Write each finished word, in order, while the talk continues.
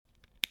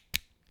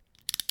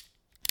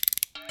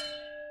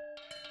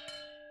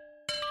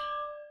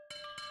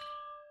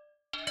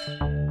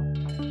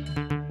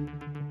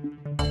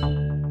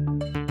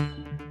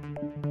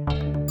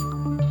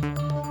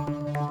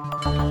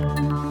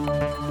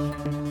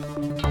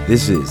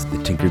This is the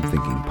Tinkered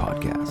Thinking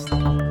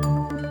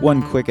Podcast.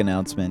 One quick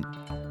announcement.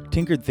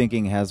 Tinkered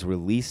Thinking has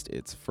released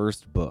its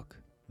first book,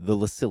 The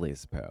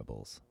Lucilius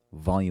Parables,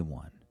 Volume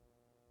 1.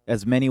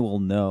 As many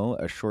will know,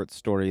 a short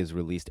story is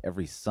released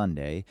every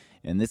Sunday,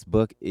 and this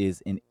book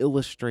is an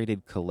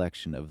illustrated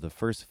collection of the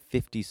first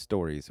 50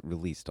 stories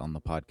released on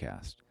the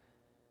podcast.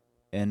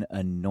 An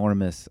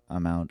enormous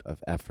amount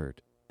of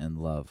effort and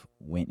love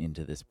went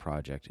into this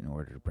project in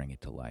order to bring it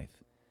to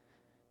life.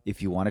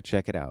 If you want to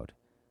check it out,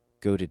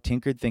 go to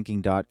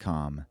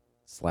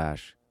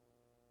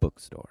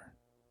tinkeredthinking.com/bookstore.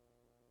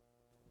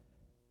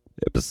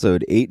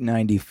 Episode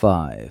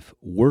 895,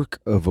 Work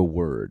of a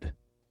Word.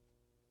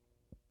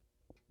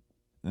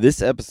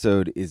 This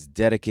episode is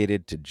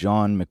dedicated to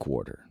John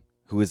McWhorter,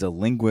 who is a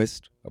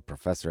linguist, a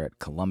professor at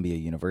Columbia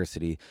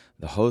University,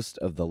 the host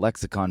of the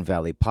Lexicon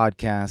Valley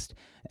podcast,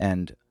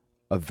 and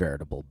a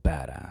veritable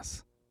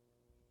badass.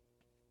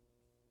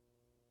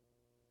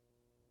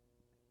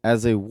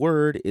 As a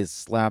word is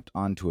slapped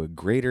onto a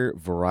greater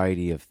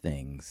variety of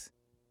things,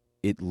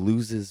 it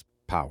loses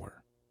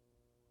power.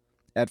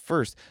 At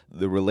first,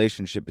 the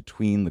relationship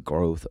between the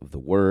growth of the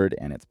word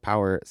and its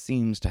power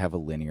seems to have a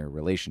linear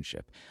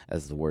relationship.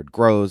 As the word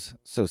grows,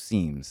 so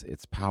seems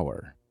its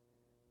power.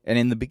 And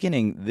in the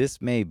beginning, this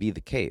may be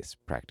the case,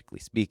 practically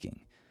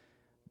speaking.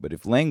 But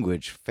if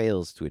language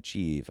fails to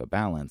achieve a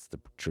balance, the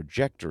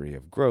trajectory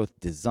of growth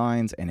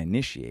designs and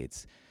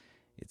initiates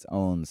its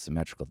own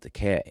symmetrical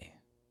decay.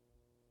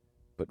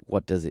 But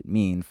what does it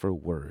mean for a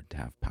word to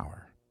have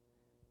power?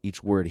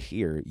 Each word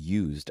here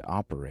used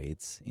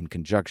operates in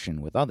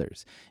conjunction with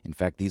others. In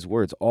fact, these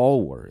words,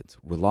 all words,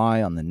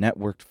 rely on the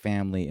networked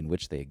family in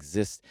which they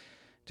exist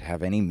to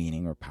have any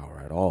meaning or power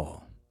at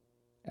all.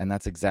 And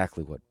that's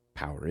exactly what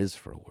power is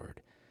for a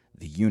word.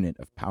 The unit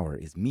of power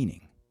is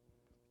meaning.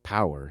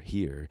 Power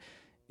here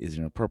is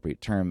an appropriate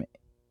term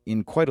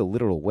in quite a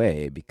literal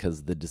way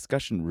because the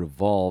discussion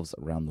revolves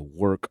around the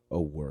work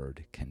a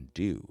word can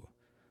do.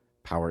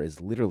 Power is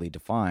literally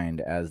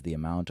defined as the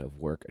amount of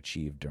work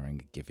achieved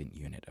during a given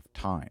unit of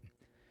time.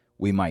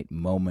 We might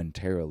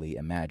momentarily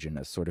imagine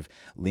a sort of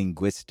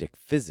linguistic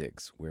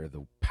physics where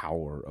the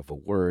power of a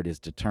word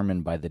is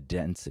determined by the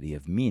density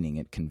of meaning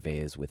it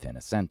conveys within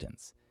a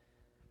sentence.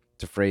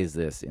 To phrase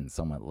this in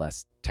somewhat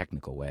less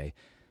technical way,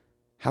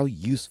 how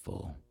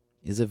useful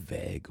is a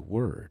vague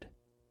word?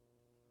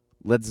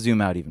 Let's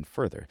zoom out even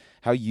further.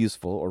 How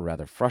useful, or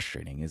rather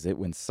frustrating, is it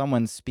when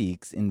someone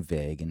speaks in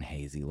vague and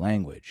hazy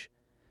language?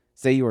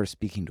 Say you are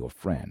speaking to a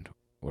friend,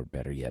 or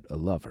better yet, a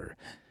lover,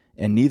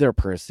 and neither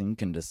person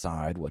can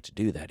decide what to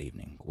do that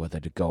evening, whether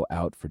to go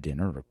out for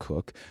dinner or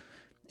cook,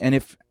 and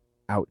if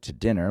out to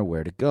dinner,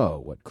 where to go,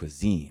 what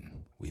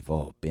cuisine. We've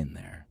all been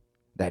there.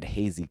 That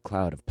hazy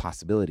cloud of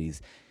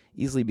possibilities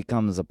easily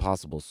becomes a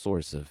possible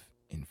source of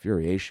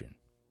infuriation.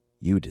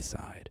 You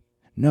decide.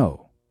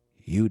 No,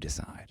 you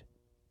decide.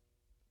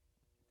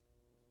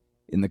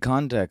 In the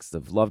context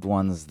of loved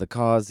ones, the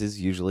cause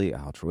is usually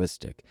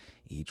altruistic.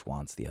 Each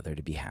wants the other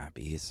to be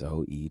happy,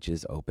 so each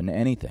is open to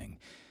anything.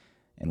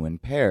 And when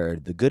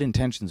paired, the good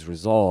intentions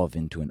resolve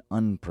into an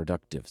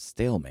unproductive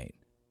stalemate.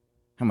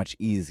 How much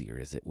easier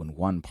is it when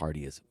one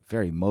party is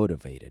very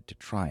motivated to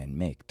try and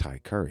make Thai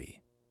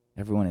curry?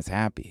 Everyone is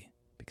happy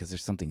because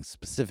there's something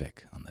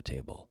specific on the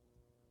table.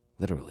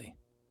 Literally.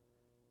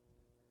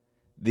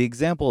 The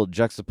example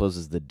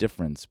juxtaposes the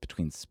difference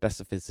between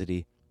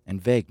specificity and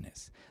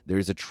vagueness. There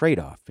is a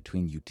trade-off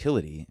between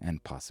utility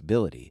and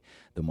possibility.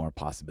 The more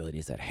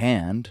possibilities at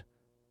hand,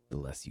 the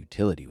less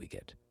utility we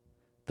get.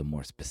 The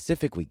more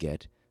specific we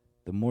get,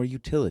 the more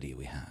utility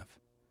we have.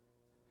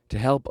 To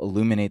help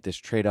illuminate this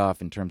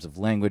trade-off in terms of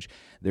language,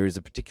 there is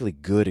a particularly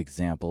good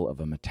example of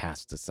a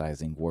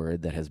metastasizing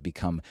word that has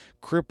become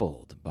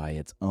crippled by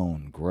its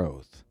own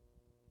growth.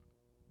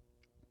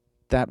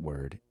 That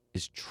word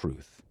is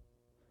truth.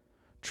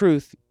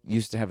 Truth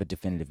used to have a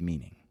definitive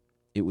meaning.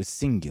 It was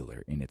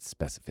singular in its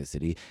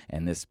specificity,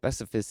 and this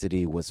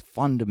specificity was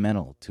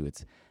fundamental to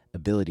its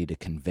ability to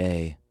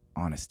convey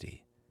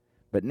honesty.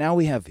 But now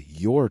we have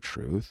your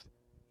truth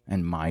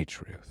and my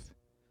truth.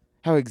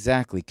 How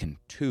exactly can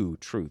two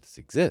truths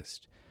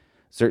exist?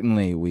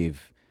 Certainly,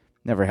 we've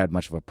never had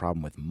much of a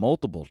problem with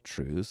multiple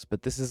truths,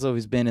 but this has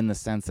always been in the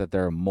sense that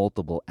there are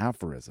multiple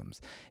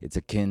aphorisms. It's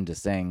akin to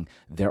saying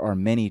there are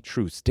many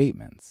true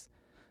statements.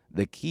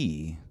 The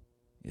key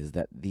is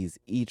that these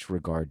each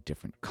regard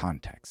different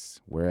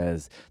contexts,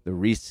 whereas the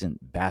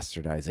recent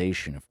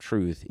bastardization of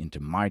truth into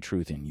my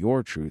truth and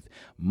your truth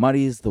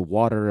muddies the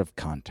water of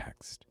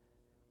context.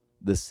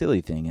 The silly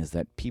thing is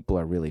that people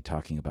are really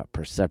talking about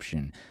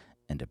perception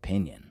and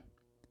opinion.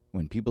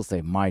 When people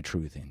say my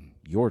truth and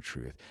your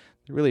truth,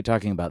 they're really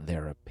talking about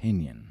their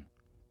opinion.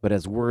 But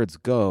as words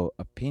go,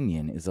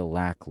 opinion is a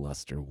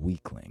lackluster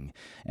weakling,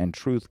 and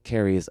truth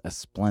carries a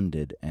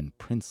splendid and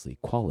princely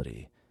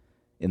quality.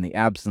 In the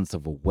absence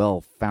of a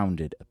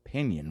well-founded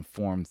opinion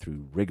formed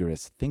through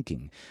rigorous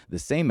thinking, the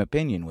same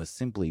opinion was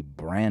simply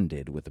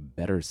branded with a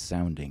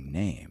better-sounding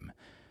name,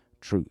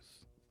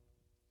 truth.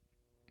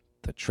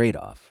 The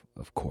trade-off,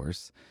 of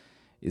course,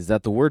 is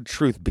that the word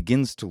truth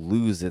begins to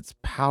lose its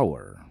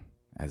power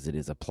as it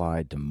is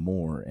applied to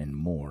more and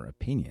more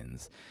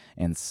opinions,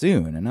 and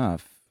soon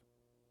enough,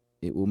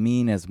 it will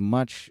mean as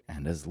much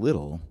and as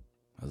little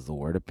as the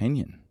word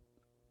opinion.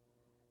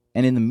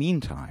 And in the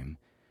meantime,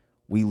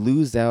 we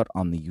lose out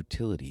on the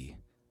utility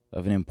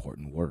of an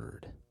important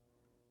word,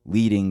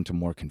 leading to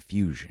more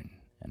confusion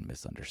and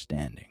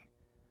misunderstanding.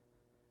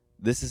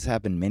 This has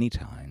happened many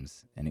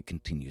times, and it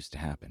continues to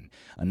happen.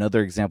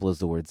 Another example is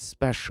the word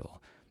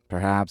special,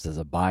 perhaps as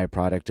a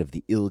byproduct of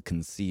the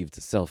ill-conceived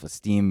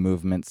self-esteem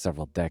movement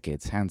several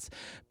decades hence.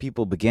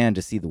 People began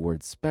to see the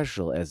word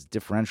special as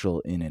differential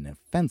in an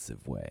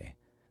offensive way.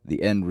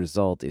 The end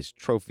result is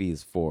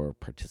trophies for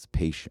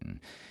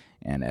participation,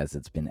 and as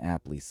it's been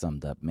aptly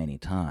summed up many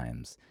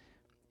times,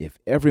 if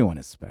everyone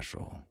is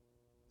special,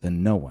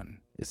 then no one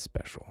is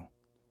special.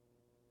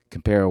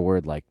 Compare a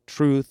word like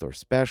truth or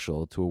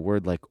special to a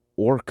word like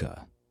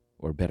orca,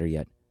 or better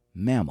yet,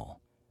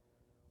 mammal.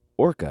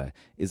 Orca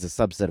is a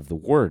subset of the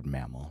word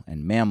mammal,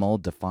 and mammal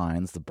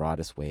defines the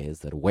broadest ways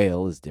that a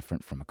whale is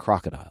different from a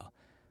crocodile.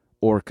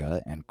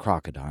 Orca and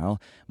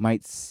crocodile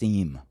might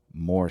seem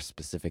more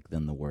specific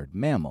than the word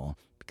mammal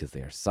because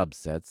they are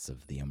subsets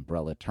of the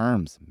umbrella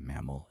terms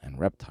mammal and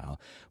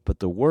reptile, but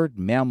the word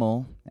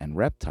mammal and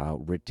reptile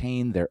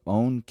retain their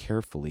own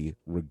carefully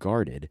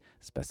regarded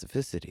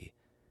specificity.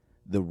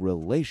 The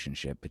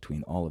relationship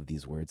between all of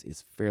these words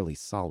is fairly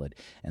solid,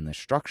 and the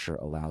structure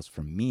allows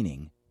for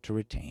meaning to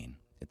retain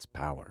its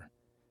power.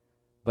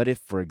 But if,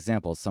 for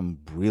example, some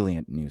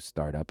brilliant new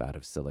startup out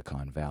of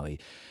Silicon Valley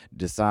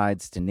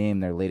decides to name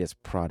their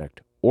latest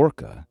product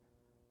Orca,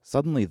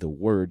 suddenly the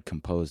word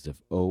composed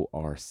of O,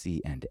 R,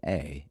 C, and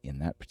A in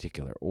that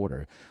particular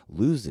order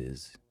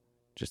loses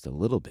just a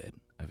little bit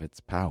of its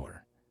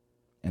power.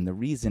 And the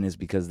reason is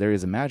because there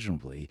is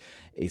imaginably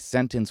a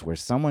sentence where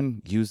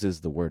someone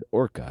uses the word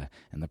orca,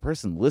 and the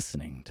person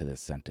listening to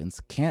this sentence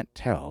can't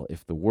tell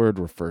if the word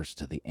refers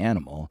to the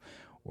animal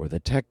or the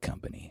tech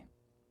company.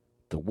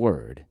 The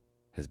word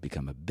has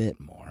become a bit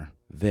more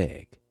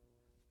vague.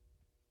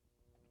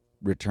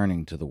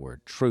 Returning to the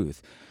word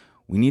truth,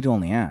 we need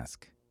only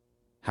ask,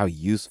 how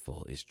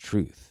useful is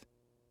truth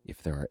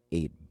if there are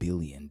 8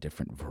 billion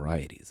different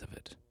varieties of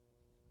it?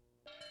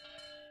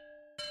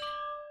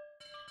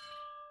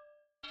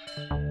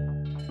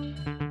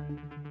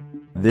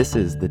 This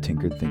is the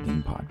Tinkered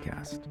Thinking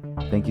Podcast.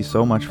 Thank you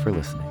so much for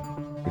listening.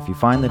 If you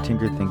find the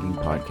Tinkered Thinking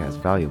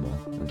Podcast valuable,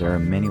 there are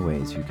many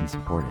ways you can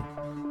support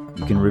it.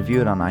 You can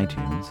review it on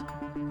iTunes,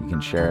 you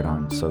can share it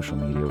on social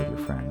media with your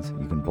friends,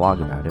 you can blog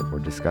about it or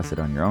discuss it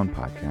on your own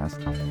podcast,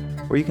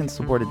 or you can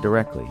support it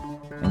directly,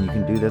 and you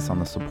can do this on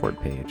the support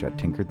page at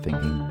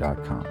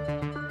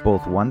tinkeredthinking.com.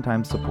 Both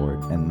one-time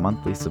support and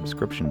monthly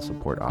subscription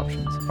support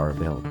options are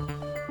available.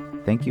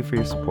 Thank you for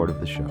your support of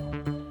the show.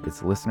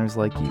 It's listeners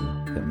like you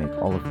that make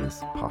all of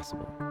this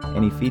possible.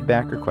 Any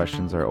feedback or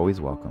questions are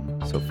always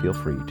welcome, so feel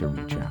free to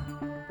reach out.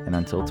 And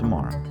until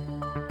tomorrow,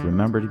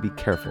 remember to be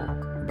careful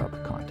about the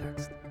context.